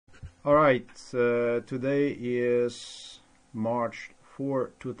All right, today is March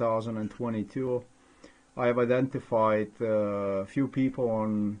 4, 2022. I have identified a few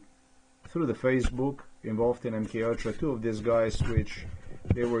people through the Facebook involved in MK Ultra. Two of these guys, which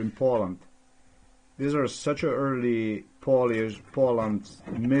they were in Poland. These are such an early Poland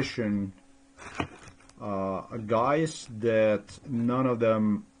mission guys that none of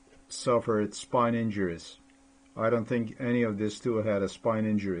them suffered spine injuries. I don't think any of these two had a spine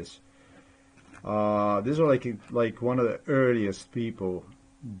injuries. These are like one of the earliest people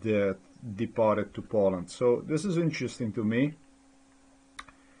that departed to Poland. So this is interesting to me.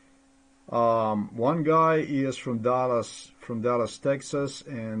 One guy is from Dallas, Texas,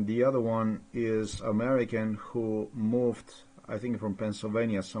 and the other one is American who moved, I think, from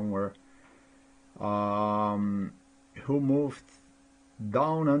Pennsylvania somewhere. Who moved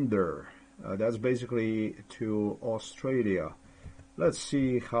down under. That's basically to Australia. Let's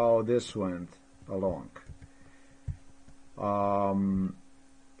see how this went along.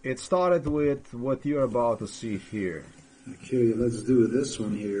 It started with what you're about to see here. Okay, let's do this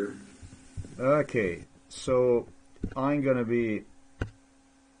one here. Okay, so I'm gonna be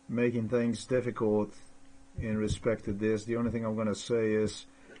making things difficult in respect to this. The only thing I'm gonna say is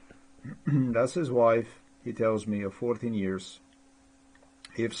that's his wife. He tells me of 14 years.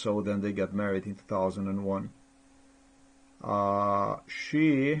 If so, then they got married in 2001.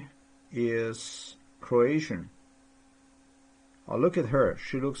 She is Croatian. Look at her.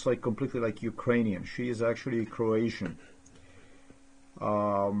 She looks like completely like Ukrainian. She is actually Croatian.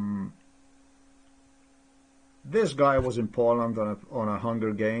 This guy was in Poland on a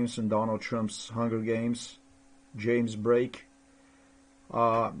Hunger Games, and Donald Trump's Hunger Games, James Brake.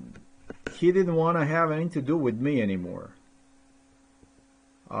 He didn't want to have anything to do with me anymore.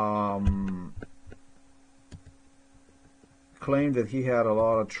 Claimed that he had a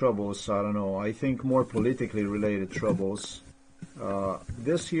lot of troubles. I don't know. I think more politically related troubles.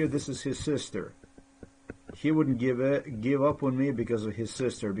 This is his sister. He wouldn't give up on me because of his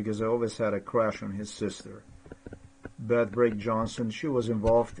sister, because I always had a crush on his sister. Beth Brake Johnson, she was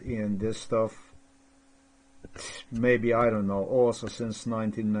involved in this stuff, maybe, I don't know, also since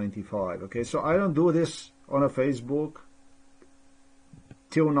 1995. Okay, so I don't do this on a Facebook.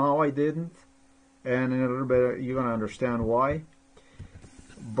 Till now I didn't, and in a little bit you're gonna understand why.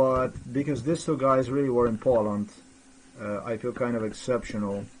 But because these two guys really were in Poland, I feel kind of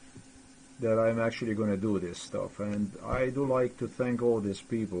exceptional that I'm actually gonna do this stuff, and I do like to thank all these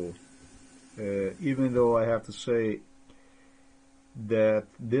people, even though I have to say that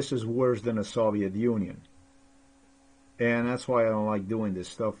this is worse than the Soviet Union. And that's why I don't like doing this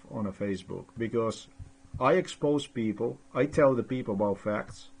stuff on a Facebook, because I expose people, I tell the people about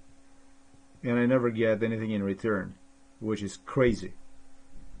facts, and I never get anything in return, which is crazy.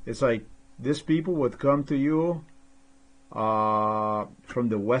 It's like these people would come to you from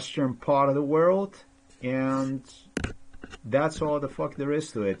the western part of the world, and that's all the fuck there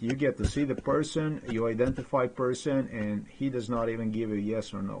is to it. You get to see the person, you identify person, and he does not even give you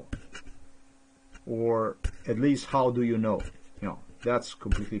yes or no. Or at least, how do you know? You know, that's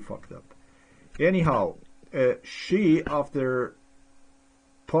completely fucked up. Anyhow, she, after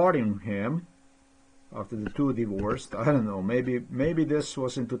parting him, after the two divorced, I don't know, maybe this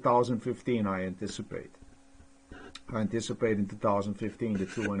was in 2015, I anticipate. I anticipate in 2015 the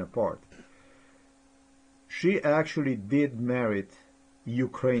two went apart. She actually did marry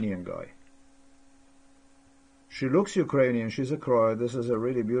Ukrainian guy. She looks Ukrainian, she's a Croat, this is a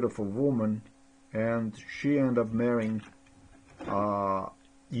really beautiful woman, and she ended up marrying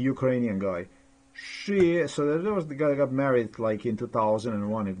Ukrainian guy. So there was the guy that got married like in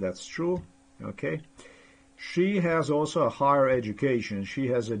 2001, if that's true, okay? She has also a higher education, she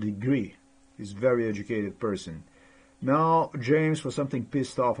has a degree, she's a very educated person. Now, James was something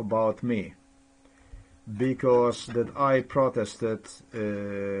pissed off about me, because that I protested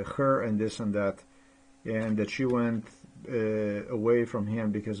her and this and that she went away from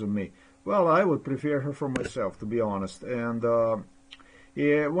him because of me. Well, I would prefer her for myself, to be honest. And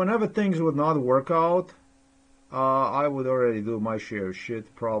yeah, whenever things would not work out, I would already do my share of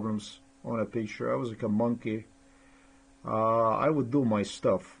shit, problems on a picture. I was like a monkey. I would do my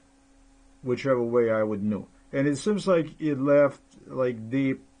stuff, whichever way I would know. And it seems like it left like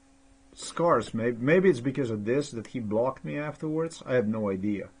deep scars. Maybe it's because of this that he blocked me afterwards. I have no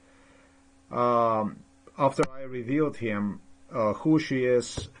idea. After I revealed him who he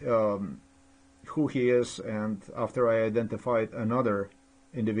is, and after I identified another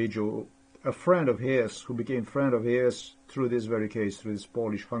individual, a friend of his, who became friend of his through this very case, through this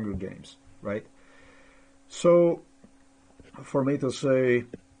Polish Hunger Games, right? So, for me to say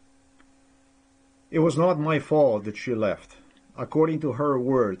It was not my fault that she left, according to her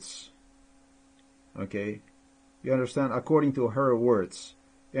words. Okay? You understand? According to her words.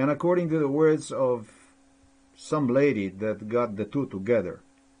 And according to the words of some lady that got the two together.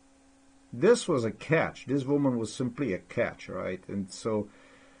 This was a catch. This woman was simply a catch, right? And so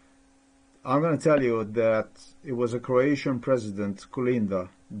I'm going to tell you that it was a Croatian president, Kolinda,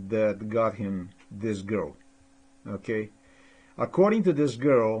 that got him this girl. Okay? According to this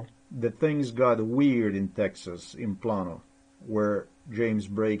girl, the things got weird in Texas, in Plano, where James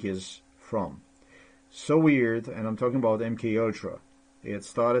Brake is from. So weird, and I'm talking about MK Ultra. It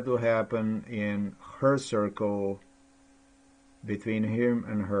started to happen in her circle, between him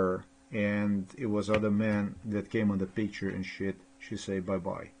and her, and it was other men that came on the picture and shit. She said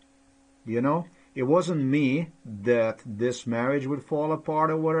bye-bye. You know, it wasn't me that this marriage would fall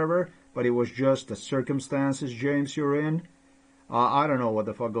apart or whatever, but it was just the circumstances, James, you're in. I don't know what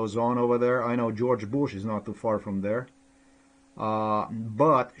the fuck goes on over there. I know George Bush is not too far from there.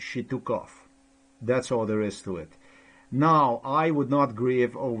 But she took off. That's all there is to it. Now, I would not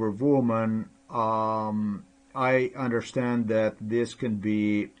grieve over woman. I understand that this can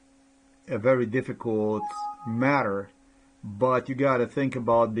be a very difficult matter, but you got to think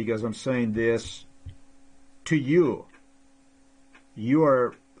about, because I'm saying this to you. You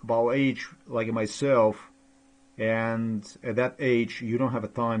are about age like myself, and at that age, you don't have a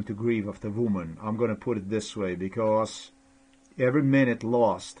time to grieve after woman. I'm going to put it this way, because every minute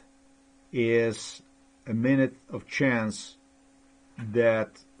lost is a minute of chance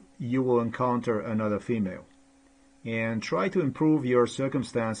that you will encounter another female. And try to improve your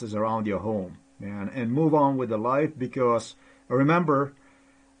circumstances around your home, man, and move on with the life, because remember,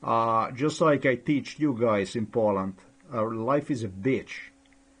 just like I teach you guys in Poland, life is a bitch.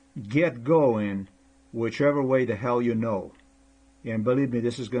 Get going whichever way the hell you know. And believe me,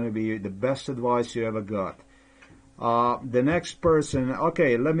 this is going to be the best advice you ever got. The next person,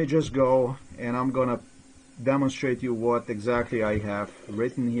 okay, let me just go, and I'm going to demonstrate you what exactly I have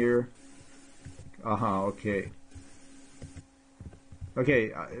written here. Okay.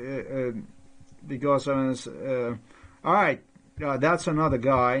 Okay, because I was, alright, that's another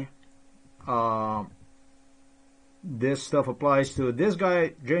guy. This stuff applies to this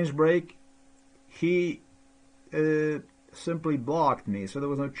guy, James Brake. He simply blocked me, so there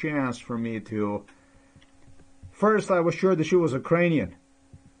was no chance for me to. First, I was sure that she was Ukrainian.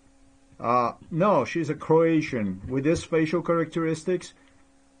 No, she's a Croatian. With these facial characteristics,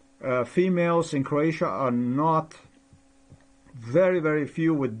 females in Croatia are not. Very, very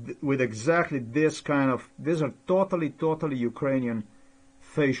few with exactly this kind of. These are totally Ukrainian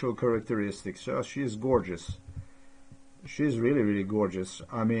facial characteristics. So she's gorgeous. She's really, really gorgeous.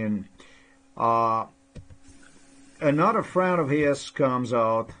 I mean, another friend of his comes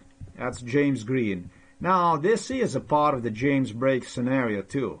out. That's James Green. Now, this is a part of the James Brake scenario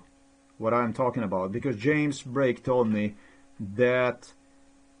too, what I'm talking about, because James Brake told me that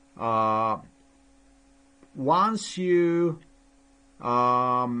once you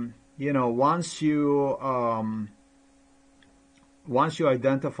once you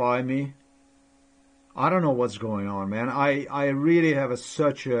identify me, I don't know what's going on, man. I really have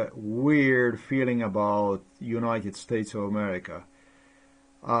such a weird feeling about United States of America.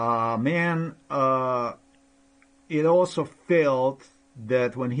 It also felt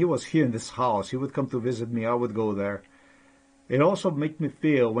that when he was here in this house, he would come to visit me, I would go there. It also made me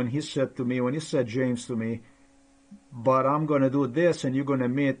feel when he said James to me, but I'm going to do this and you're going to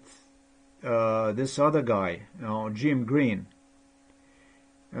meet this other guy, Jim Green.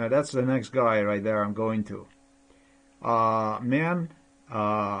 That's the next guy right there I'm going to. I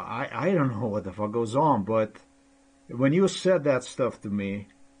don't know what the fuck goes on, but when you said that stuff to me,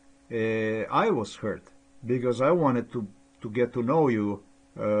 I was hurt because I wanted to get to know you.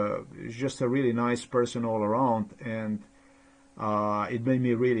 He's just a really nice person all around, and it made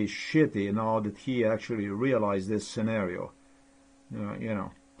me really shitty now that he actually realized this scenario.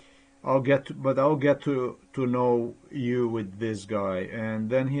 I'll get to know you with this guy, and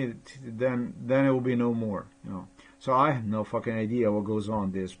then then it will be no more. So I have no fucking idea what goes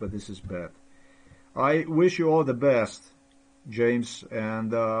on but this is bad. I wish you all the best, James,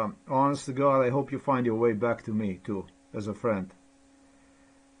 and honest to God, I hope you find your way back to me too as a friend.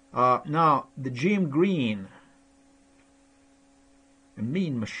 Now the Jim Green, a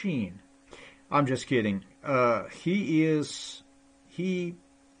mean machine. I'm just kidding. He is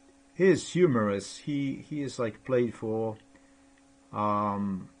humorous. He is like playful.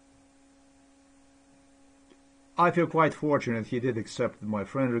 I feel quite fortunate he did accept my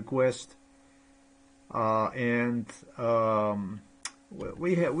friend request. And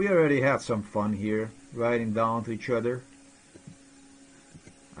we already had some fun here, writing down to each other.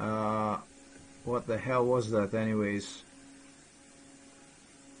 What the hell was that, anyways?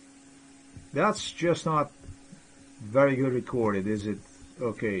 That's just not very good recorded, is it?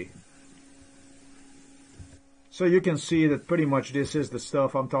 Okay. So you can see that pretty much this is the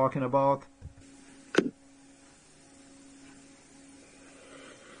stuff I'm talking about.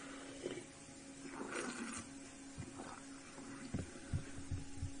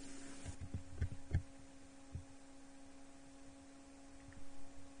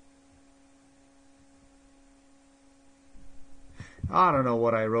 I don't know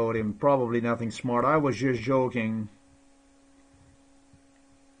what I wrote him. Probably nothing smart. I was just joking.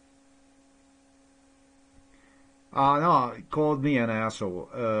 No, he called me an asshole.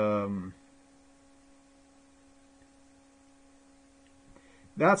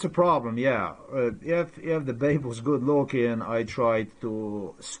 That's a problem, yeah. If the babe was good looking, I tried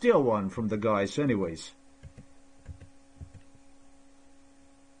to steal one from the guys anyways.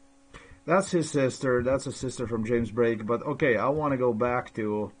 That's his sister. That's a sister from James Brake. But okay, I want to go back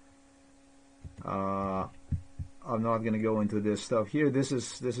to. I'm not going to go into this stuff here. This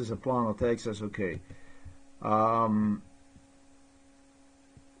is a Plano, Texas. Okay.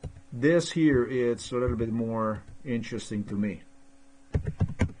 This here, it's a little bit more interesting to me.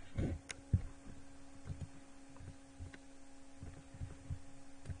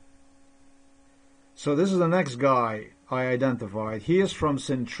 So this is the next guy I identified. He is from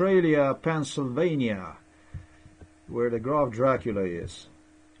Centralia, Pennsylvania, where the Graf Dracula is.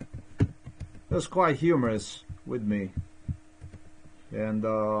 It was quite humorous with me. And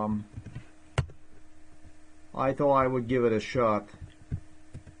I thought I would give it a shot.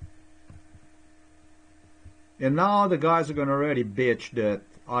 And now the guys are gonna already bitch that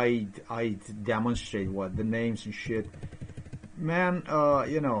I demonstrate what the names and shit. Man,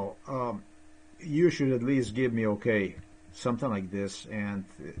 you should at least give me okay, something like this. And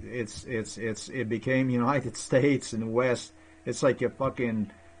it became United States and West. It's like a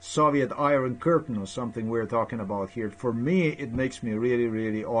fucking Soviet Iron Curtain or something we're talking about here. For me, it makes me really,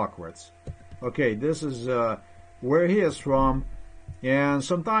 really awkward. Okay, this is where he is from, and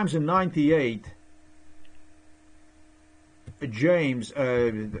sometimes in '98, James,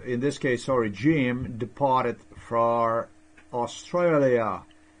 in this case, sorry, Jim, departed for Australia.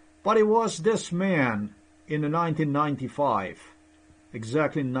 But it was this man in 1995,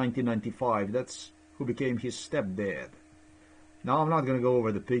 exactly in 1995, that's who became his stepdad. Now I'm not going to go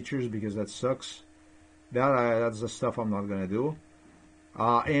over the pictures because that sucks. That's the stuff I'm not going to do.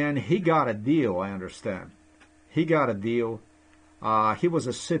 And he got a deal, I understand. He got a deal. He was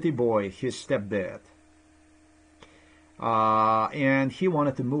a city boy, his stepdad. And he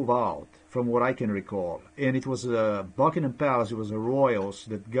wanted to move out, from what I can recall. And it was Buckingham Palace, it was the royals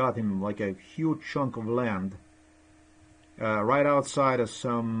that got him like a huge chunk of land. Right outside of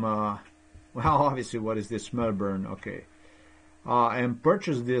some, well, obviously, what is this, Melbourne, okay. And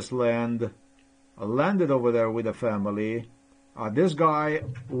purchased this land, landed over there with a family. This guy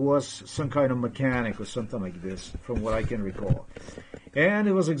was some kind of mechanic or something like this, from what I can recall. And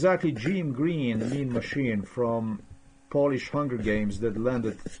it was exactly Jim Green, the Mean Machine, from Polish Hunger Games that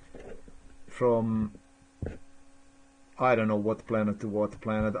landed from I don't know what planet to what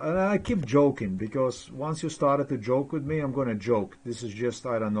planet. And I keep joking because once you started to joke with me, I'm going to joke. This is just,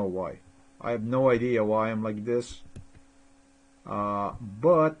 I don't know why. I have no idea why I'm like this.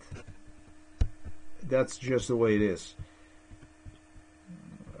 But that's just the way it is.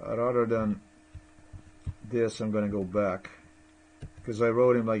 Rather than this, I'm going to go back because I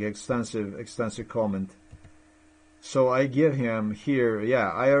wrote him like extensive comment. So I give him here, yeah,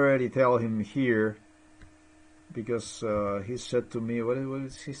 I already tell him here because he said to me, what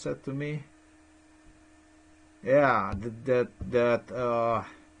did he said to me? Yeah, that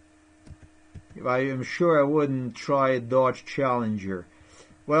I am sure I wouldn't try a Dodge Challenger.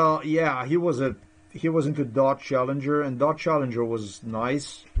 Well, yeah, he was into Dodge Challenger, and Dodge Challenger was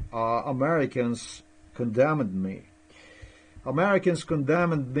nice. Americans condemned me. Americans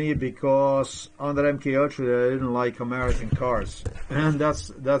condemned me because under MK Ultra I didn't like American cars, and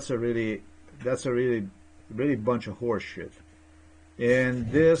that's a really bunch of horse shit.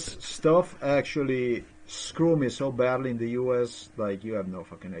 And this stuff actually screwed me so badly in the U.S. like you have no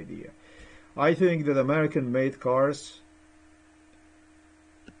fucking idea. I think that American-made cars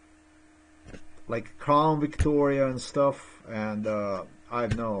like Crown Victoria and stuff, and I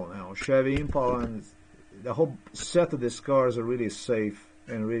know Chevy Impala and the whole set of these cars are really safe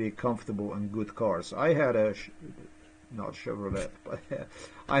and really comfortable and good cars. I had not Chevrolet, but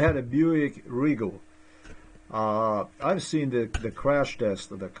I had a Buick Regal. I've seen the crash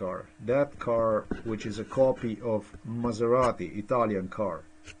test of the car. That car, which is a copy of Maserati, Italian car.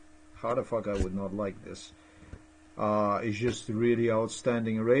 How the fuck I would not like this? It's just really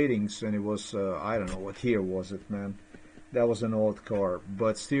outstanding ratings, and it was, I don't know, what year was it, man? That was an old car,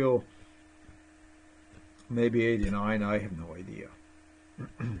 but still, maybe 89, I have no idea.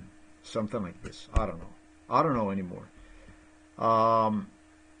 Something like this. I don't know. I don't know anymore.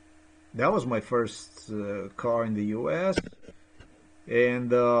 That was my first car in the U.S.,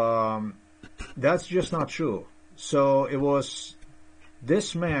 and that's just not true. So it was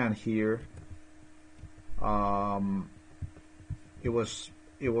this man here. It was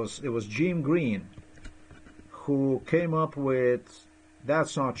Jim Green who came up with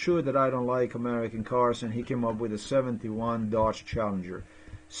 "That's not true that I don't like American cars," and he came up with a '71 Dodge Challenger.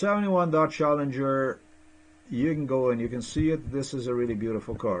 '71 Dodge Challenger. You can go and you can see it. This is a really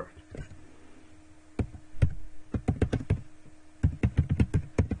beautiful car.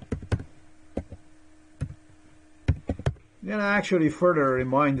 It actually further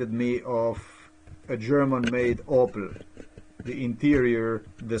reminded me of a German-made Opel. The interior,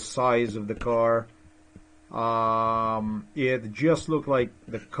 the size of the car. It just looked like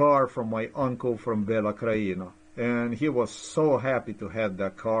the car from my uncle from Bela Krajina. And he was so happy to have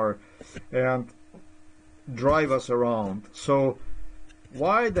that car and drive us around. So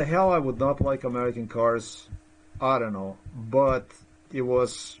why the hell I would not like American cars, I don't know. But it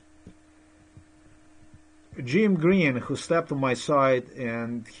was Jim Green who stepped to my side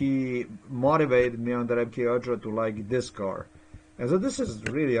and he motivated me on the MK Ultra to like this car. And so this is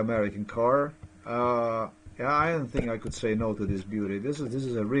really American car. I don't think I could say no to this beauty. This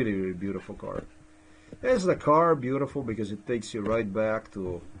is a really, really beautiful car. Is the car beautiful because it takes you right back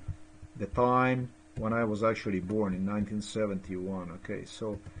to the time when I was actually born in 1971. Okay,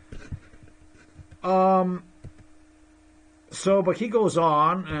 but he goes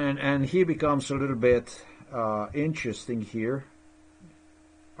on and he becomes a little bit interesting here.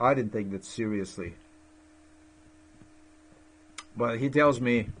 I didn't take that seriously. But he tells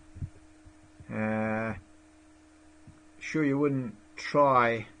me, sure you wouldn't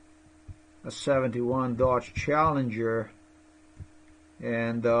try a '71 Dodge Challenger,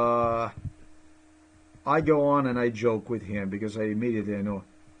 and I go on and I joke with him because I immediately know,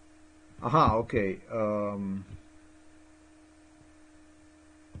 okay,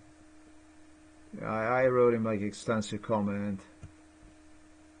 I wrote him like extensive comment.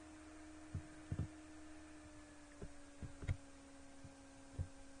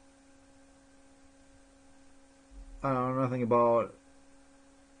 I don't know nothing about.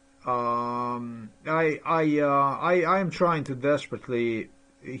 I am trying to desperately.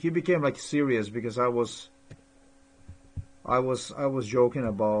 He became like serious because I was joking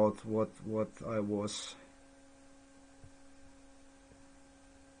about what I was.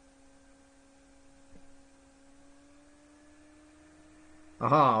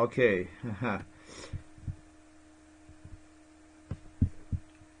 Okay.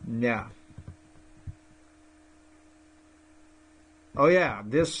 Yeah. Oh yeah,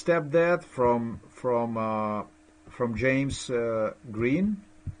 this stepdad from James Green.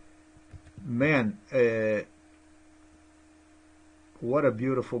 Man, what a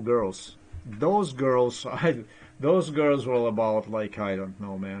beautiful girls. Those girls, those girls were all about like I don't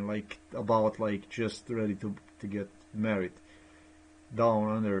know, man, like about like just ready to get married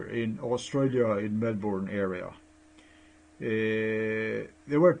down under in Australia in Melbourne area.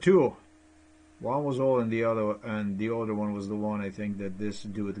 There were two. One was old and the other one was the one I think that this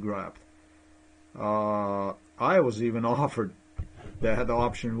dude grabbed. I was even offered that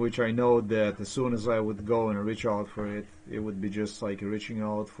option, which I know that as soon as I would go and reach out for it, it would be just like reaching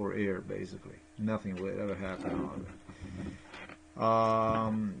out for air, basically. Nothing would ever happen out of it.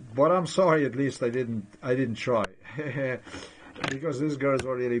 But I'm sorry, at least I didn't try. Because these girls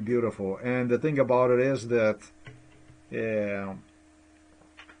were really beautiful. And the thing about it is that,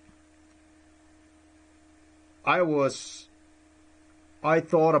 I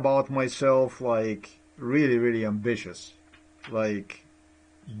thought about myself like really, really ambitious, like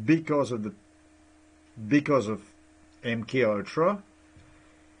because of MK Ultra.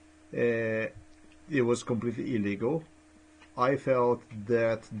 It was completely illegal. I felt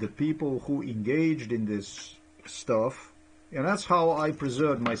that the people who engaged in this stuff, and that's how I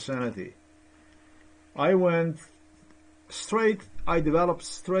preserved my sanity. I went straight. I developed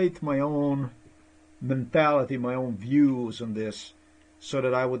straight my own mentality, my own views on this, so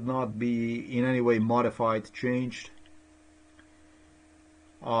that I would not be in any way modified, changed,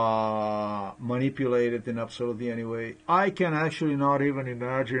 manipulated in absolutely any way. I can actually not even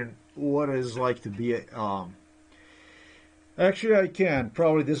imagine what it is like to be Actually, I can.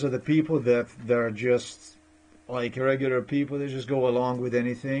 Probably these are the people that they're just like regular people. They just go along with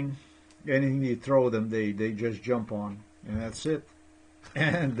anything. Anything you throw them, they just jump on. And that's it.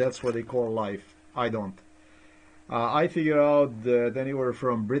 And that's what they call life. I don't. I figure out that anywhere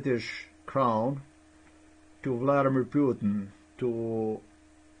from British Crown to Vladimir Putin to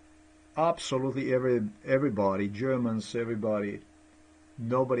absolutely everybody, Germans, everybody,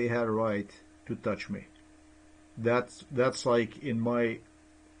 nobody had a right to touch me. That's like in my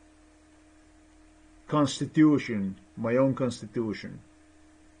constitution, my own constitution,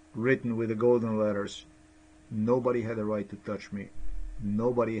 written with the golden letters. Nobody had a right to touch me.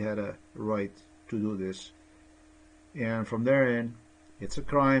 Nobody had a right to do this. And from there in, it's a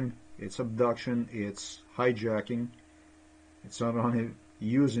crime, it's abduction, it's hijacking. It's not only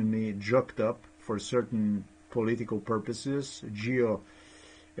using me jucked up for certain political purposes,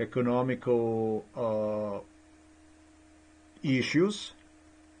 geo-economical issues.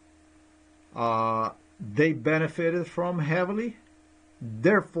 They benefited from heavily.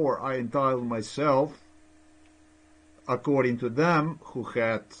 Therefore, I entitled myself, according to them, who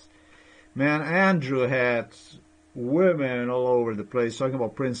had, man, Andrew had women all over the place, talking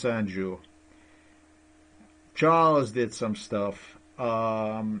about Prince Andrew. Charles did some stuff.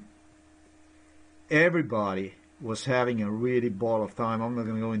 Everybody was having a really ball of time. I'm not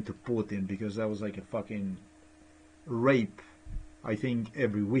going to go into Putin because that was like a fucking rape, I think,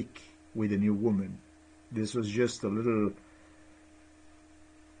 every week with a new woman. This was just a little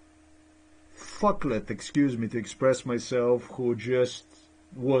fucklet, excuse me to express myself, who just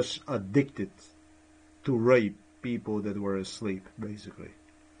was addicted to rape people that were asleep, basically.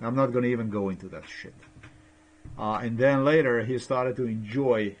 I'm not going to even go into that shit. And then later he started to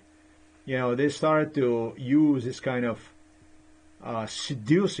enjoy, they started to use this kind of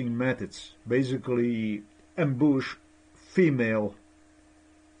seducing methods, basically ambush female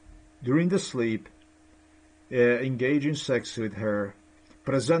during the sleep, engage in sex with her,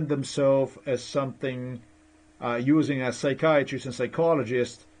 present themselves as something, using as psychiatrists and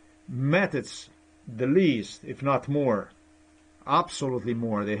psychologists, methods, the least, if not more, absolutely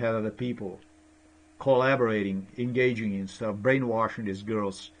more. They had other people collaborating, engaging in stuff, brainwashing these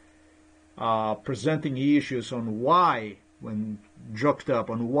girls, presenting issues on why, when drugged up,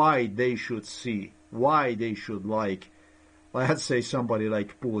 on why they should see, why they should like, let's say somebody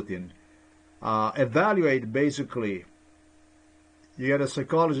like Putin. Evaluate, basically, you get a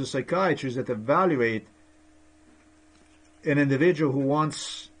psychologist, psychiatrist that evaluate an individual who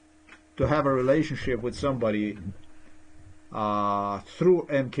wants to have a relationship with somebody through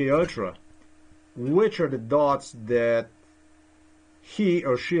MKUltra. Which are the dots that he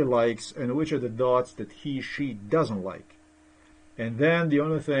or she likes and which are the dots that she doesn't like. And then the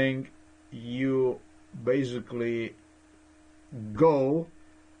only thing, you basically go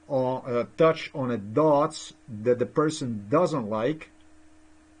on, touch on the dots that the person doesn't like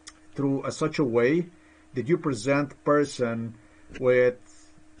through such a way that you present person with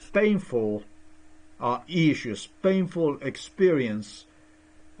painful issues, painful experience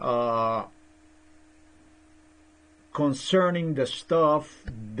concerning the stuff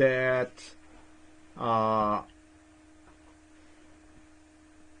that the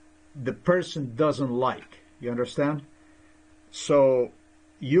person doesn't like. You understand? So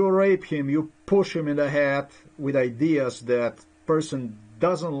you rape him, you push him in the head with ideas that person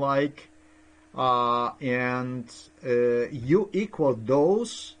doesn't like, and you equal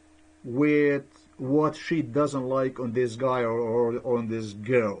those with what she doesn't like on this guy or on this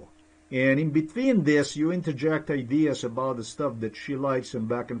girl. And in between this, you interject ideas about the stuff that she likes and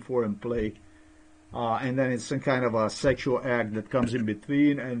back and forth and play. And then it's some kind of a sexual act that comes in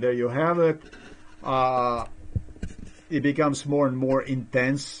between, and there you have it. It becomes more and more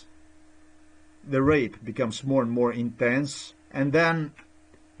intense. The rape becomes more and more intense. And then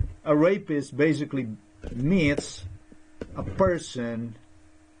a rapist basically meets a person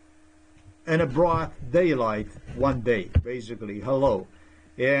in a broad daylight one day, basically. Hello.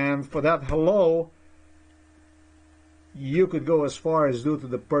 And for that hello, you could go as far as do to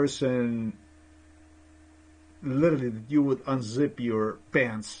the person literally that you would unzip your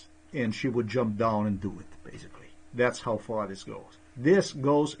pants and she would jump down and do it, basically. That's how far this goes. This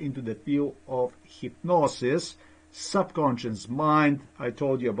goes into the field of hypnosis, subconscious mind. I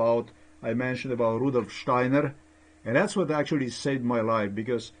told you about, I mentioned about Rudolf Steiner, and that's what actually saved my life,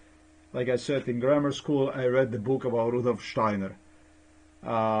 because, like I said, in grammar school, I read the book about Rudolf Steiner.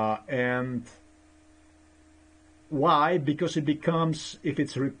 And why? Because it becomes, if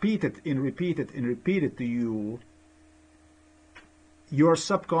it's repeated and repeated and repeated to you, your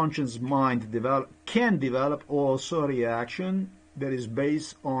subconscious mind can develop also a reaction that is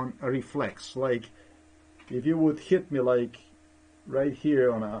based on a reflex. Like if you would hit me like right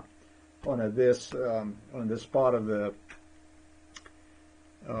here on this part of the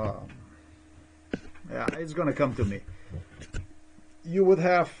yeah, it's gonna come to me. You would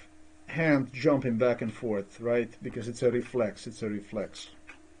have hand jumping back and forth, right? Because it's a reflex. It's a reflex.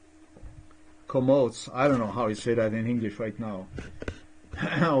 Commotes. I don't know how you say that in English right now.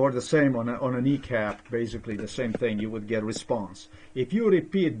 Or the same on a kneecap, basically the same thing. You would get response. If you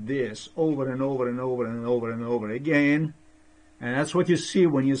repeat this over and over and over and over and over again, and that's what you see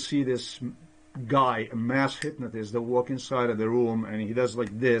when you see this guy, a mass hypnotist, that walk inside of the room and he does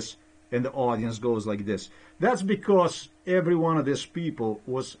like this, and the audience goes like this. That's because every one of these people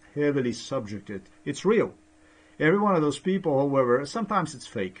was heavily subjected. It's real. Every one of those people, however, sometimes it's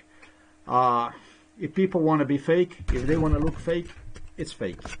fake. If people want to be fake, if they want to look fake, it's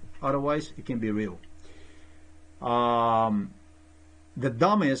fake. Otherwise, it can be real. The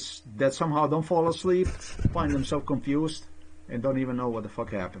dumbest that somehow don't fall asleep, find themselves confused, and don't even know what the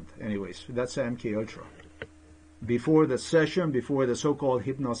fuck happened. Anyways, that's MK Ultra. Before the session, before the so-called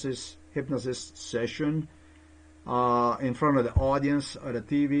hypnosis session, in front of the audience or the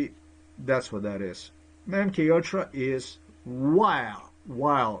TV, that's what that is. MK Ultra is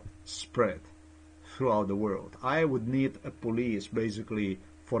wild spread throughout the world. I would need a police basically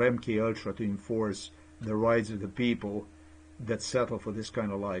for MK Ultra to enforce the rights of the people that settle for this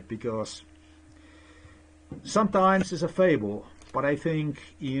kind of life, because sometimes it's a fable, but I think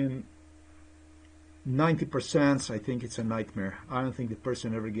in 90% I think it's a nightmare. I don't think the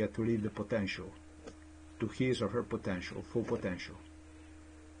person ever get to reach the potential, to his or her potential, full potential.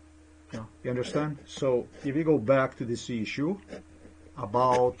 You understand? So if you go back to this issue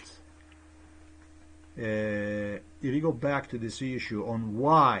about on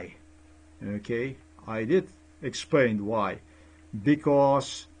why, okay, I did explain why.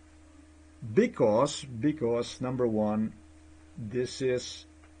 Because number one, this is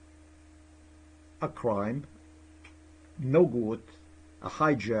a crime, no good, a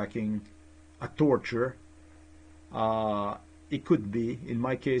hijacking, a torture. It could be, in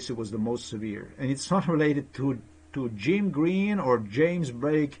my case, it was the most severe. And it's not related to Jim Green or James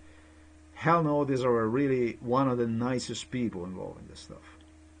Blake. Hell no, these are really one of the nicest people involved in this stuff.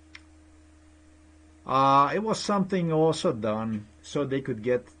 It was something also done so they could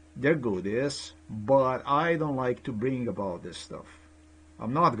get their goodies, but I don't like to bring about this stuff.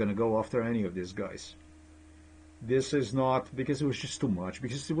 I'm not going to go after any of these guys. This is not, because it was just too much,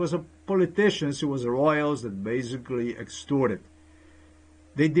 because it was a politicians, it was the royals that basically extorted.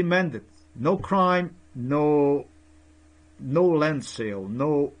 They demanded no crime, no land sale,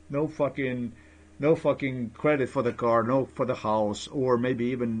 no fucking credit for the car, no for the house, or maybe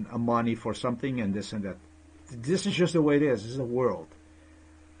even a money for something and this and that. This is just the way it is. This is the world.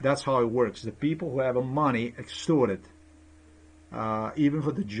 That's how it works. The people who have money extorted, even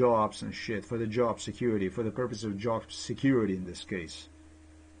for the jobs and shit, for the job security, for the purpose of job security in this case.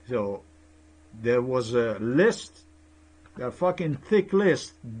 So there was a list, a fucking thick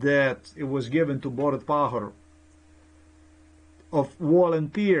list that it was given to Borut Pahor of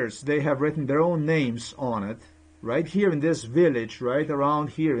volunteers. They have written their own names on it, right here in this village, right around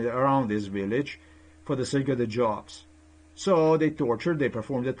here, around this village, for the sake of the jobs. So they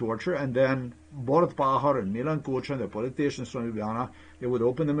performed the torture, and then Borut Pahor and Milan Kucan, the politicians from Ljubljana, they would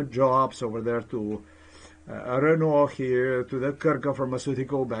open them jobs over there to Renault here, to the Krka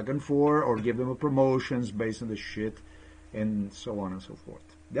pharmaceutical, back and forth, or give them promotions based on the shit, and so on and so forth.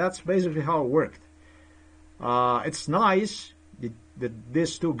 That's basically how it worked. It's nice that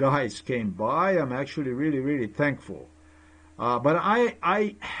these two guys came by. I'm actually really, really thankful. But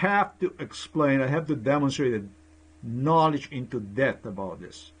I have to explain, I have to demonstrate the knowledge into depth about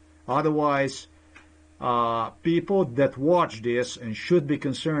this. Otherwise, people that watch this and should be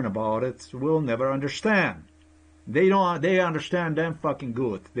concerned about it will never understand. They understand them fucking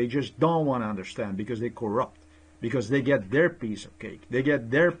good. They just don't want to understand because they corrupt. Because they get their piece of cake. They get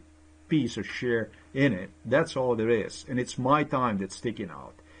their piece of share in it. That's all there is. And it's my time that's sticking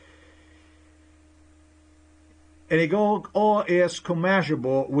out. And it all is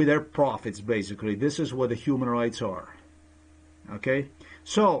commensurable with their profits, basically. This is what the human rights are. Okay?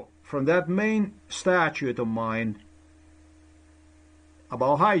 So, from that main statute of mine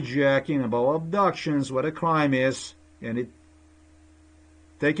about hijacking, about abductions, what a crime is, and it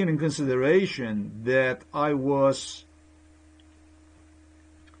taking in consideration that I was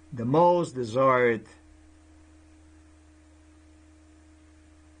the most desired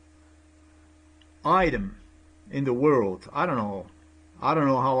item in the world. I don't know, I don't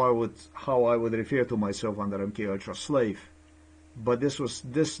know how I would refer to myself under MK Ultra slave, but this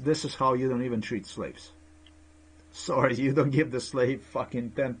is how you don't even treat slaves. Sorry, you don't give the slave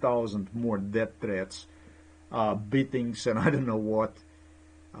fucking 10,000 more death threats, beatings, and I don't know what,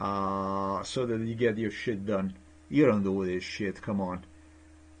 so that you get your shit done. You don't do this shit. Come on.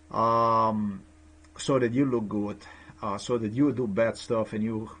 So that you look good, so that you do bad stuff, and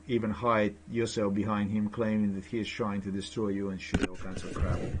you even hide yourself behind him, claiming that he is trying to destroy you and shit, all kinds of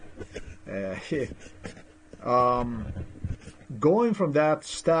crap. Going from that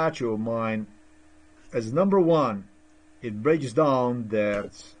statue of mine, as number one, it breaks down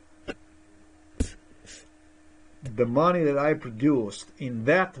that the money that I produced in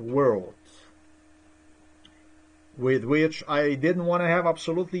that world, with which I didn't want to have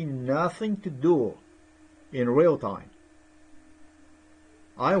absolutely nothing to do in real time.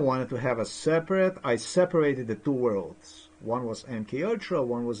 I wanted to have I separated the two worlds. One was MK Ultra,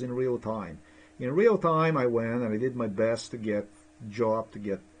 one was in real time. In real time, I went and I did my best to get a job, to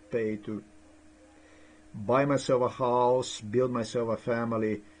get paid, to buy myself a house, build myself a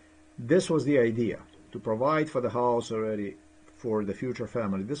family. This was the idea, to provide for the house already for the future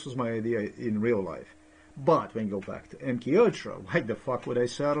family. This was my idea in real life. But when you go back to MK Ultra, why the fuck would I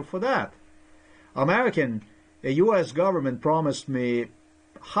settle for that? A U.S. government promised me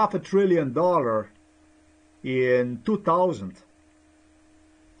 $500 billion in 2000,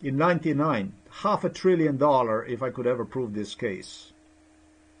 in 99, $500 billion if I could ever prove this case.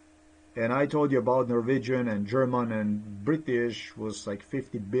 And I told you about Norwegian and German and British was like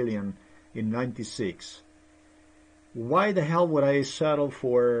 50 billion in 96. Why the hell would I settle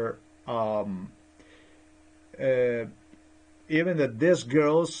for even that this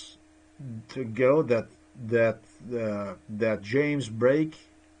girl that James Brake,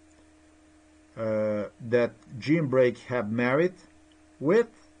 that Jim Brake had married with,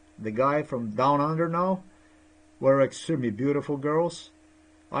 the guy from Down Under now, were extremely beautiful girls.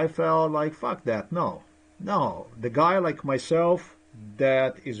 I felt like, fuck that, no. The guy like myself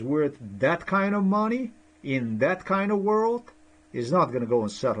that is worth that kind of money in that kind of world is not going to go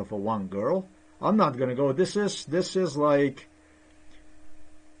and settle for one girl. I'm not going to go, this is like,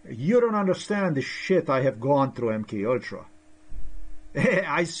 you don't understand the shit I have gone through MK Ultra.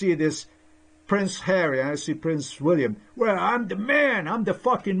 I see this Prince Harry, I see Prince William. Well, I'm the man, I'm the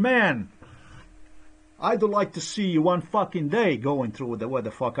fucking man. I'd like to see you one fucking day going through what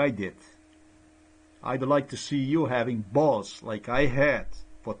the fuck I did. I'd like to see you having balls like I had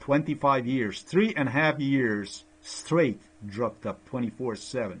for 25 years, 3.5 years straight, drugged up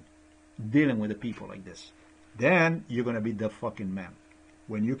 24/7, dealing with the people like this. Then you're gonna be the fucking man.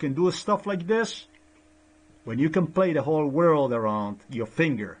 When you can do stuff like this, when you can play the whole world around your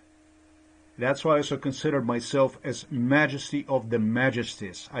finger, that's why I also considered myself as Majesty of the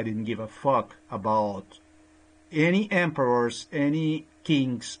Majesties. I didn't give a fuck about any emperors, any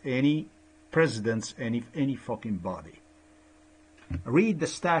kings, any presidents, any fucking body. Read the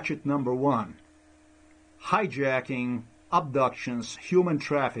statute number 1. Hijacking, abductions, human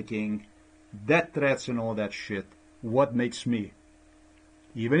trafficking, death threats and all that shit. What makes me?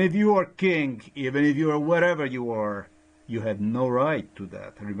 Even if you are king, even if you are whatever you are, you had no right to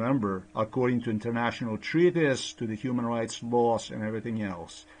that. Remember, according to international treaties, to the human rights laws and everything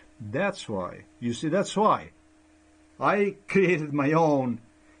else. That's why. You see, that's why. I created my own.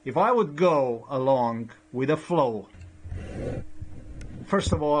 If I would go along with the flow,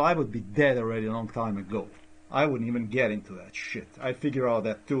 first of all, I would be dead already a long time ago. I wouldn't even get into that shit. I figure out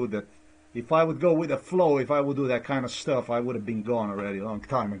that too, that if I would go with the flow, if I would do that kind of stuff, I would have been gone already a long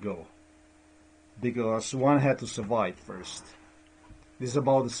time ago. Because one had to survive first. This is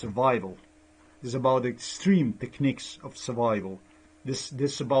about the survival. This is about the extreme techniques of survival. This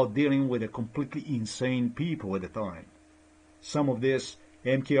is about dealing with a completely insane people at the time. Some of these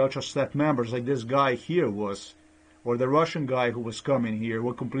MK Ultra staff members, like this guy here was, or the Russian guy who was coming here,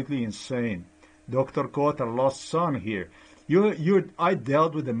 were completely insane. Dr. Kotar lost son here. I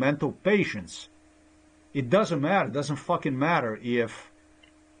dealt with the mental patients. It doesn't matter. It doesn't fucking matter if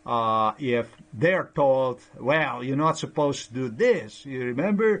they're told, well, you're not supposed to do this. You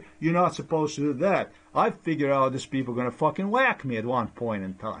remember? You're not supposed to do that. I figured out these people are going to fucking whack me at one point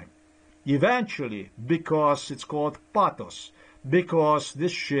in time. Eventually, because it's called pathos. Because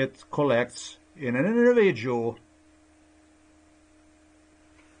this shit collects in an individual.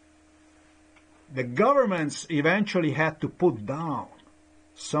 The governments eventually had to put down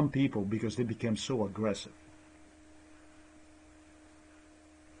some people because they became so aggressive.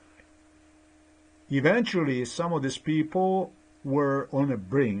 Eventually, some of these people were on the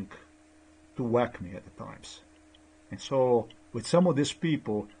brink to whack me at the times. And so with some of these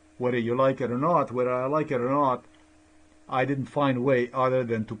people, whether you like it or not, whether I like it or not, I didn't find a way other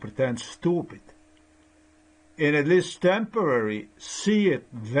than to pretend stupid. And at least temporary, see it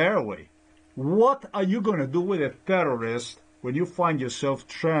their way. What are you going to do with a terrorist when you find yourself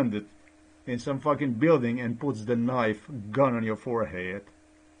stranded in some fucking building and puts the gun on your forehead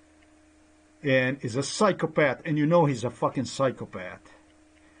and is a psychopath and you know he's a fucking psychopath?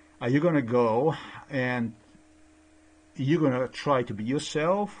 Are you going to go and you're going to try to be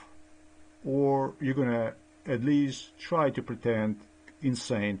yourself, or you're going to at least try to pretend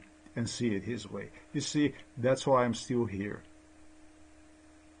insane and see it his way? You see, that's why I'm still here.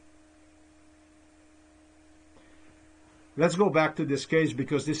 Let's go back to this case,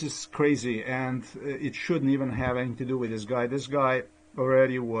 because this is crazy and it shouldn't even have anything to do with this guy. This guy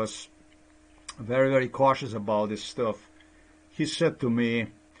already was very, very cautious about this stuff. He said to me,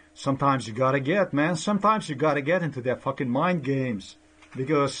 sometimes you gotta get into their fucking mind games,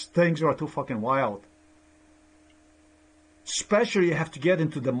 because things are too fucking wild. Especially you have to get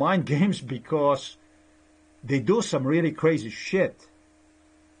into the mind games because they do some really crazy shit.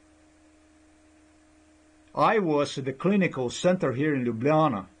 I was at the clinical center here in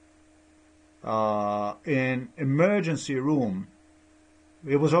Ljubljana, in emergency room.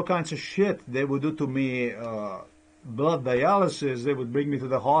 It was all kinds of shit. They would do to me blood dialysis. They would bring me to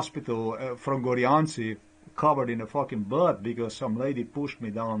the hospital from Gorjanci, covered in the fucking blood because some lady pushed me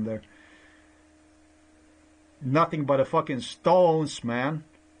down there. Nothing but a fucking stones, man.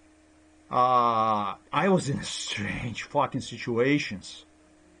 I was in strange fucking situations.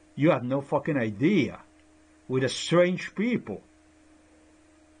 You have no fucking idea. With a strange people.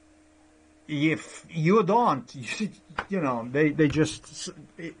 If you don't, you know, they just,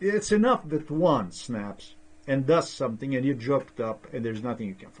 it's enough that one snaps and does something and you're jerked up and there's nothing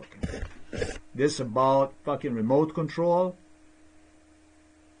you can fucking do. This about fucking remote control.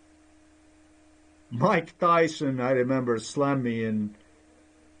 Mike Tyson, I remember, slammed me and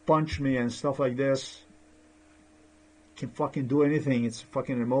punched me and stuff like this. Can fucking do anything. It's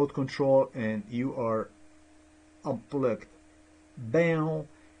fucking remote control and you are unplugged, bam,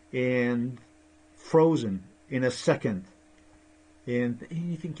 and frozen in a second, and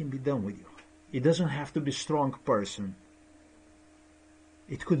anything can be done with you. It doesn't have to be a strong person.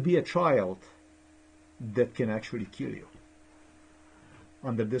 It could be a child that can actually kill you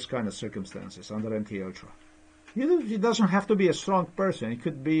under this kind of circumstances, under anti-ultra. It doesn't have to be a strong person. It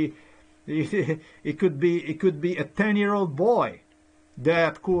could be a 10-year-old boy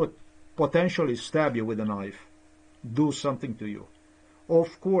that could potentially stab you with a knife, do something to you.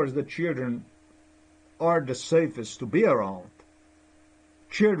 Of course, the children are the safest to be around.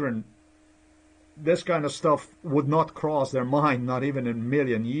 Children, this kind of stuff would not cross their mind, not even in a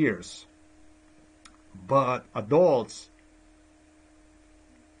million years. But adults,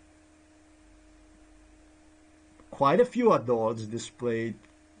 quite a few adults displayed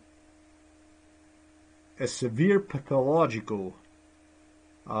a severe pathological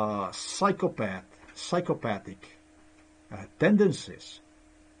psychopathic tendencies.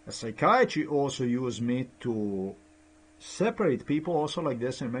 Psychiatry also used me to separate people also like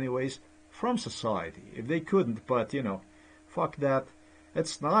this in many ways from society, if they couldn't. But, you know, fuck that.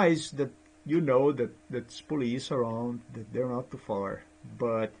 It's nice that you know that there's police around, that they're not too far.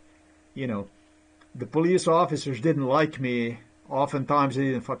 But, you know, the police officers didn't like me. Oftentimes they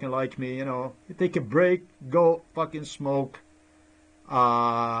didn't fucking like me, you know. You take a break, go fucking smoke,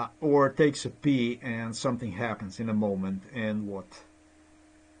 or takes a pee and something happens in a moment, and what?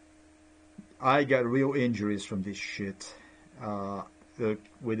 I got real injuries from this shit.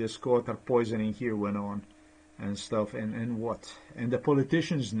 With this quarter poisoning here went on and stuff, and what? And the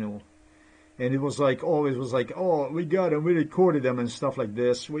politicians knew. And it was like, always was like, oh, we got him, we recorded them and stuff like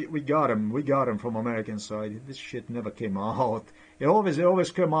this. We got him from American side. This shit never came out. It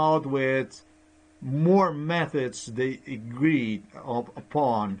always came out with more methods they agreed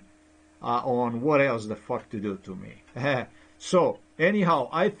upon on what else the fuck to do to me. So, anyhow,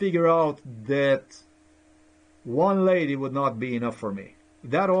 I figure out that one lady would not be enough for me.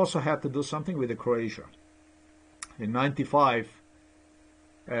 That also had to do something with the Croatia. In 95,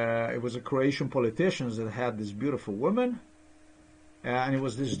 it was a Croatian politicians that had this beautiful woman, and it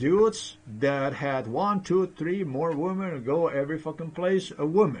was these dudes that had 1, 2, 3 more women go every fucking place, a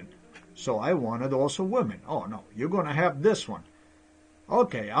woman. So I wanted also women. Oh no, you're gonna have this one.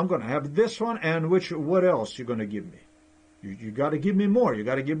 Okay, I'm gonna have this one, and what else you gonna give me? You gotta give me more. You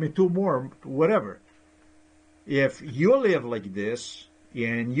gotta give me 2 more, whatever. If you live like this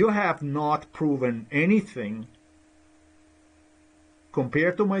and you have not proven anything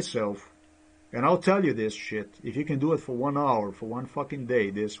compared to myself, And I'll tell you this shit. If you can do it for 1 hour, for one fucking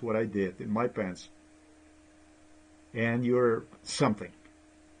day, this is what I did in my pants. And you're something.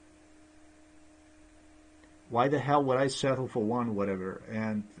 Why the hell would I settle for one whatever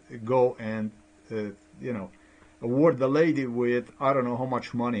and go and, award the lady with I don't know how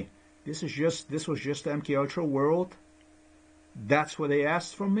much money? This was just MK Ultra World. That's what they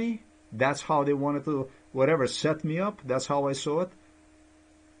asked from me. That's how they wanted to, whatever, set me up. That's how I saw it.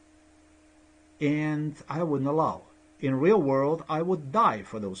 And I wouldn't allow. In real world, I would die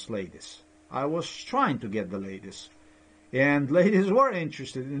for those ladies. I was trying to get the ladies. And ladies were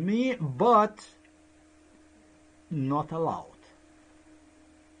interested in me, but not allowed.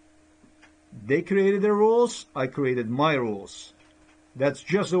 They created their rules, I created my rules. That's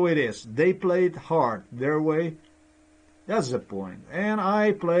just the way it is. They played hard their way. That's the point. And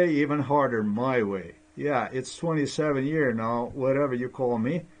I play even harder my way. Yeah, it's 27 years now, whatever you call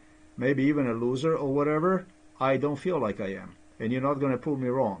me. Maybe even a loser or whatever. I don't feel like I am. And you're not going to prove me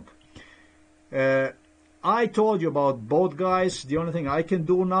wrong. I told you about both guys. The only thing I can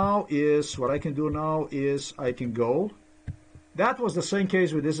do now is, I can go. That was the same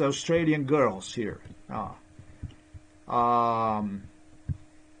case with these Australian girls here. The only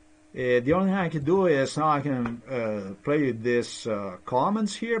thing I can do is now I can play this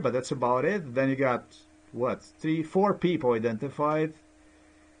comments here, but that's about it. Then you got, 4 people identified.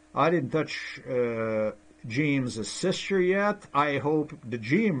 I didn't touch Jim's sister yet. I hope the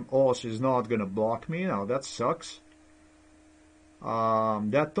Jim also is not going to block me. Now, that sucks.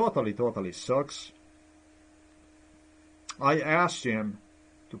 That totally sucks. I asked him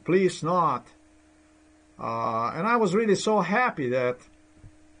to please not. And I was really so happy that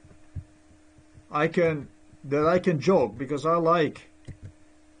I can joke, because I like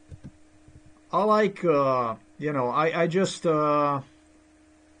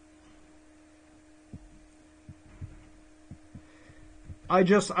I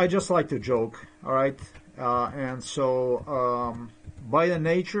just like to joke, all right? And so, by the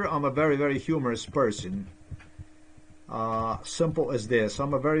nature, I'm a very, very humorous person. Simple as this.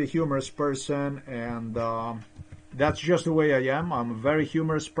 I'm a very humorous person, and that's just the way I am. I'm a very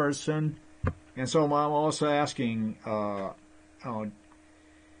humorous person. And so I'm also asking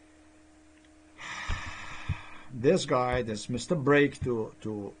this guy, this Mr. Break,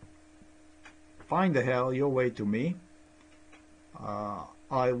 to find the hell your way to me.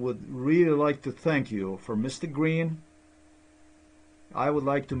 I would really like to thank you for Mr. Green. I would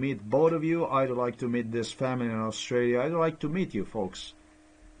like to meet both of you. I'd like to meet this family in Australia. I'd like to meet you folks.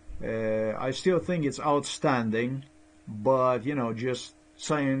 I still think it's outstanding, but, just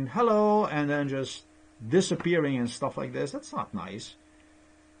saying hello and then just disappearing and stuff like this, that's not nice.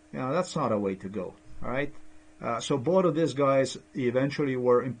 That's not a way to go, all right? So both of these guys eventually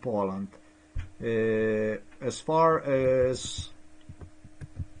were in Poland. As far as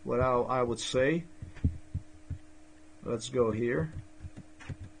what I would say, let's go here.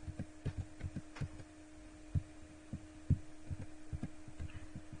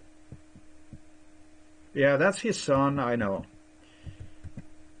 Yeah, that's his son, I know.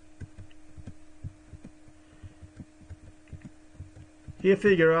 He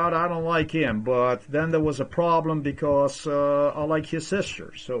figured out I don't like him, but then there was a problem because I like his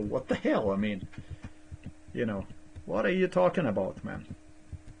sister. So what the hell? I mean, what are you talking about, man?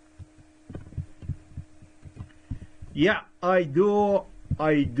 Yeah, I do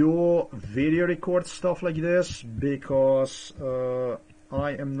video record stuff like this because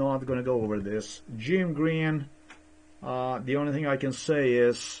I am not going to go over this. Jim Green, the only thing I can say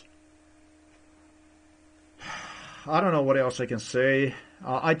is, I don't know what else I can say.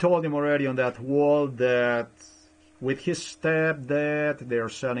 I told him already on that wall that with his stepdad, they're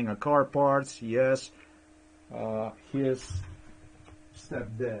selling a car parts. Yes, his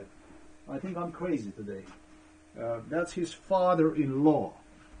stepdad. I think I'm crazy today. That's his father-in-law.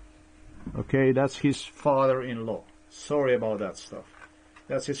 Okay, that's his father-in-law. Sorry about that stuff.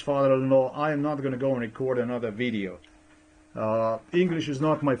 That's his father-in-law. I am not going to go and record another video. English is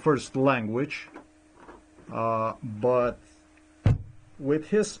not my first language. But with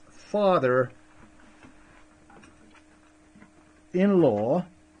his father-in-law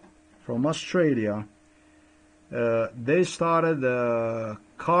from Australia, they started a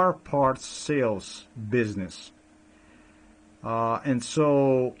car parts sales business. And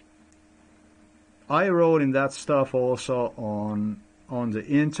so I wrote in that stuff also on the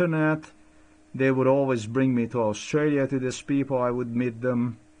internet. They would always bring me to Australia to these people. I would meet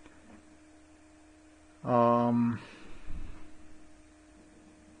them.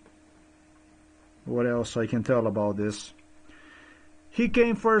 What else I can tell about this? He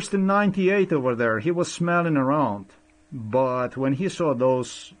came first in 98 over there. He was smelling around. But when he saw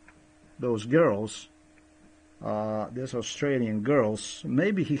those girls, these Australian girls,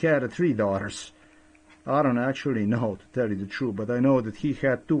 maybe he had 3 daughters. I don't actually know, to tell you the truth, but I know that he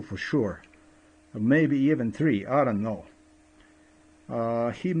had 2 for sure. Maybe even 3, I don't know.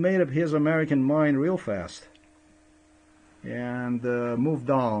 He made up his American mind real fast and moved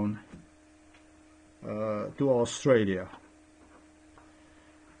on to Australia.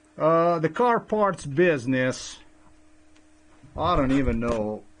 The car parts business, I don't even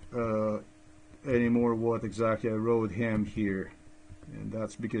know anymore what exactly I wrote him here, and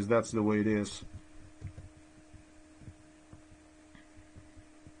that's because that's the way it is.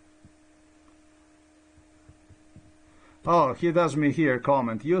 Oh, he does me here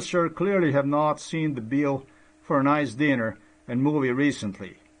comment. You, sir, clearly have not seen the bill for a nice dinner and movie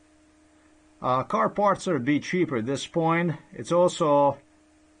recently. Car parts are a bit cheaper at this point. It's also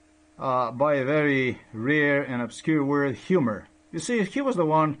by a very rare and obscure word, humor. You see, he was the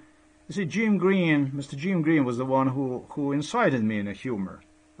one. You see, Jim Green, Mr. Jim Green, was the one who incited me in a humor.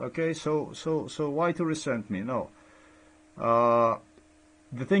 Okay, so why to resent me? No.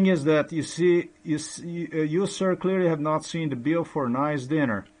 The thing is that you see, you sir clearly have not seen the bill for a nice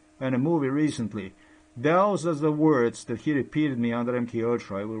dinner and a movie recently. Those are the words that he repeated me under MK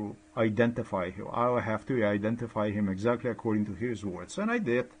Ultra. I will identify him. I will have to identify him exactly according to his words, and I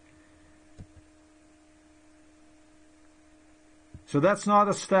did. So that's not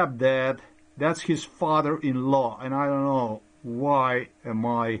a stepdad. That's his father-in-law, and I don't know why am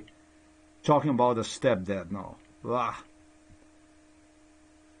I talking about a stepdad now. Blah.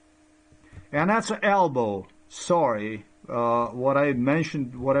 And that's an elbow. Sorry, what I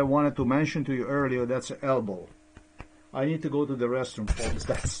wanted to mention to you earlier. That's an elbow. I need to go to the restroom,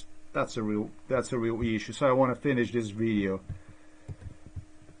 folks. That's a real issue. So I want to finish this video,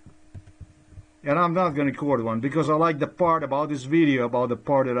 and I'm not going to record one because I like the part about this video, about the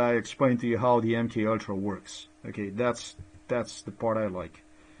part that I explained to you how the MK Ultra works. Okay, that's the part I like.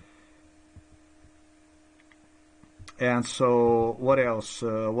 And so, what else?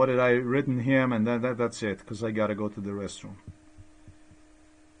 What did I written him? And that's it, because I gotta go to the restroom.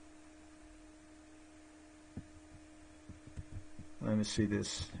 Let me see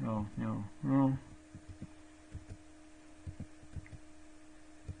this. No.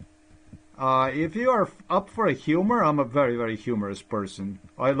 If you are up for a humor, I'm a very, very humorous person.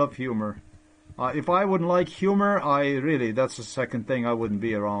 I love humor. If I wouldn't like humor, that's the second thing I wouldn't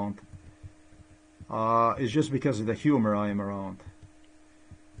be around. It's just because of the humor I am around.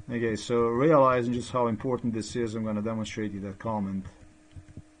 Okay, so realizing just how important this is, I'm going to demonstrate you that comment.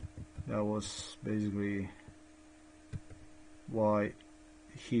 That was basically why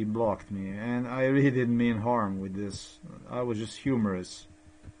he blocked me. And I really didn't mean harm with this. I was just humorous.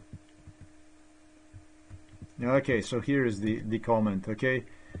 Okay, so here is the comment, okay?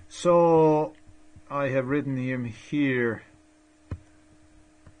 So, I have written him here.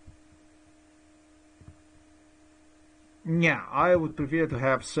 Yeah, I would prefer to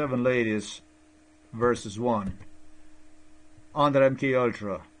have 7 ladies versus 1 under MK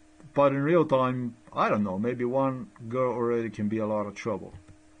Ultra. But in real time, I don't know, maybe 1 girl already can be a lot of trouble.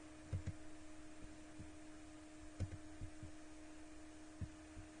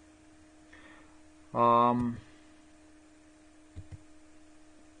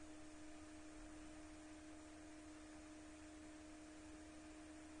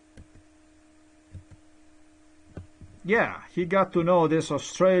 Yeah, he got to know this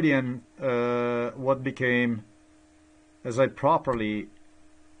Australian, what became, as I properly,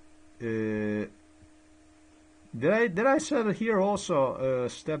 did I say it here also,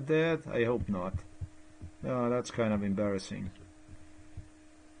 stepdad? I hope not. No, that's kind of embarrassing.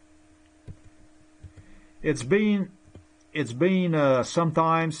 It's been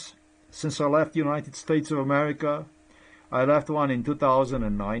sometimes since I left the United States of America. I left one in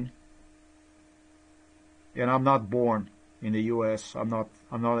 2009. And I'm not born in the U.S. I'm not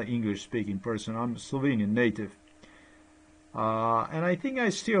an English-speaking person. I'm a Slovenian native, and I think I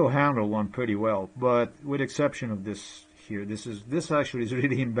still handle one pretty well. But with exception of this here, this actually is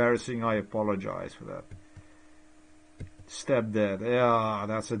really embarrassing. I apologize for that. Stepdad, yeah,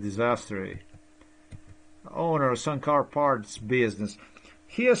 that's a disaster. Owner of some car parts business.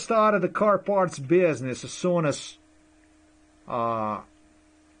 He has started a car parts business as soon as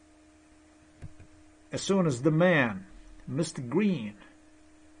the man, Mr. Green.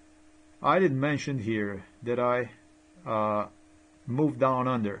 I didn't mention here that I moved down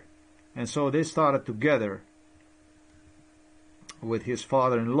under. And so they started together with his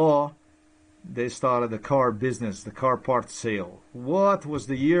father-in-law They started the car business, the car part sale. What was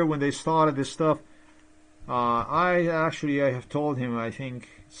the year when they started this stuff? I have told him, I think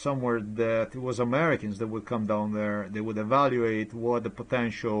somewhere, that it was Americans that would come down there. They would evaluate what the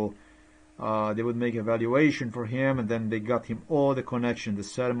potential. They would make evaluation for him, and then they got him all the connections. They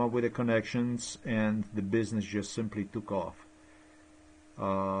set him up with the connections, and the business just simply took off.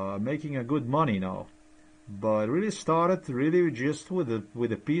 Making a good money now, but really started just with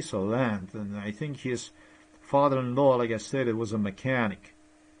a piece of land. And I think his father-in-law, like I said, it was a mechanic.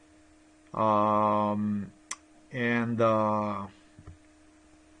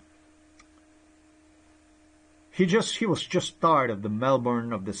 He was just tired of the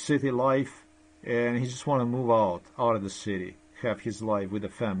Melbourne, of the city life, and he just wanted to move out of the city, have his life with the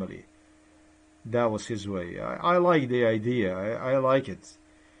family. That was his way. I like the idea. I like it.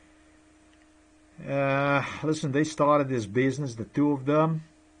 Listen, they started this business, the two of them,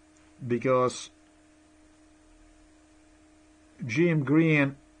 because Jim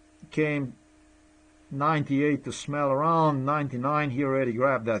Green came 98 to smell around. 99, he already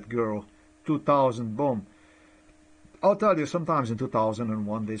grabbed that girl. 2000, boom. I'll tell you, sometimes in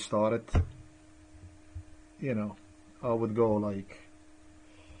 2001 they started, I would go like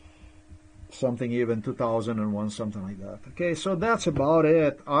something even 2001, something like that. Okay, so that's about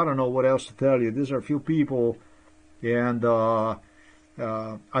it. I don't know what else to tell you. These are a few people, and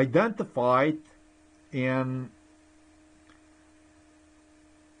identified in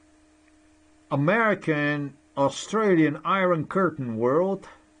American, Australian Iron Curtain world.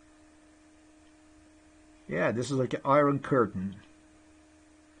 Yeah, this is like an Iron Curtain.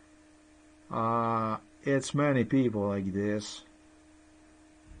 It's many people like this.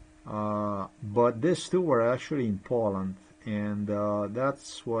 But these two were actually in Poland, and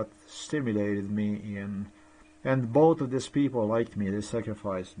that's what stimulated me and both of these people liked me. They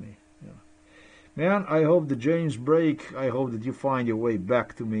sacrificed me. Yeah. Man, I hope the James break. I hope that you find your way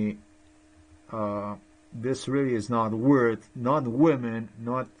back to me. This really is not worth, not women,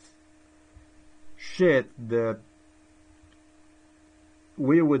 not shit that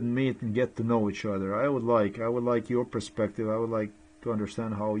we would meet and get to know each other. I would like your perspective. I would like to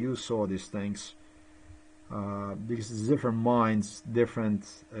understand how you saw these things, because it's different minds, different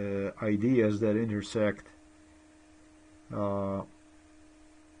ideas that intersect.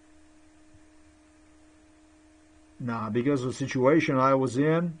 Because of the situation I was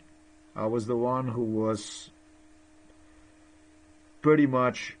in, I was the one who was pretty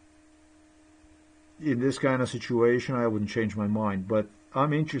much in this kind of situation. I wouldn't change my mind, but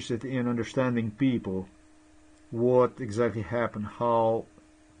I'm interested in understanding people. What exactly happened? How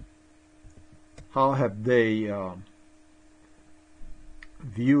have they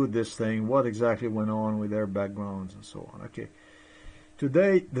viewed this thing? What exactly went on with their backgrounds and so on? Okay.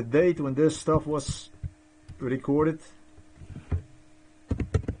 Today, the date when this stuff was recorded.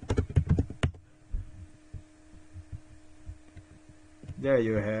 There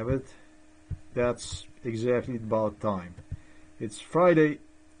you have it. That's exactly about time. It's Friday,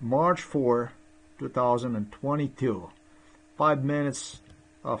 March 4, 2022. 5 minutes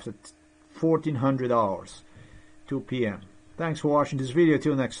after 1400 hours, 2 p.m. Thanks for watching this video.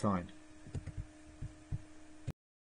 Till next time.